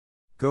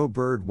Go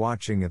bird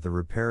watching at the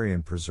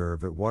Riparian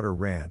Preserve at Water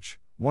Ranch,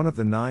 one of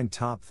the 9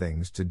 top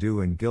things to do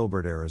in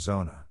Gilbert,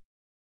 Arizona.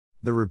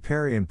 The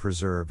Riparian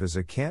Preserve is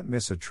a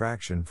can't-miss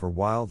attraction for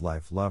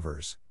wildlife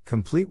lovers,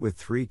 complete with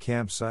 3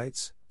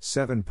 campsites,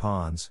 7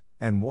 ponds,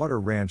 and Water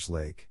Ranch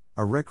Lake,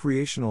 a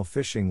recreational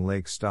fishing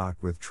lake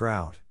stocked with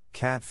trout,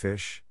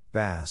 catfish,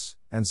 bass,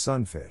 and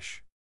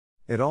sunfish.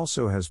 It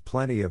also has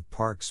plenty of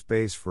park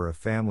space for a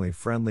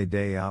family-friendly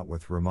day out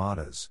with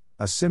ramadas,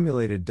 a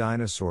simulated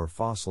dinosaur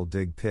fossil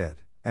dig pit,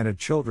 and a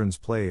children's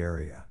play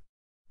area.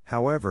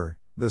 However,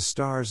 the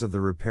stars of the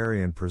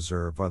Riparian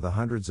Preserve are the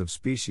hundreds of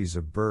species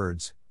of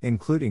birds,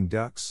 including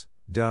ducks,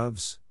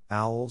 doves,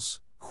 owls,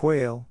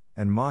 quail,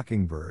 and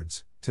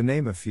mockingbirds, to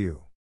name a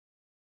few.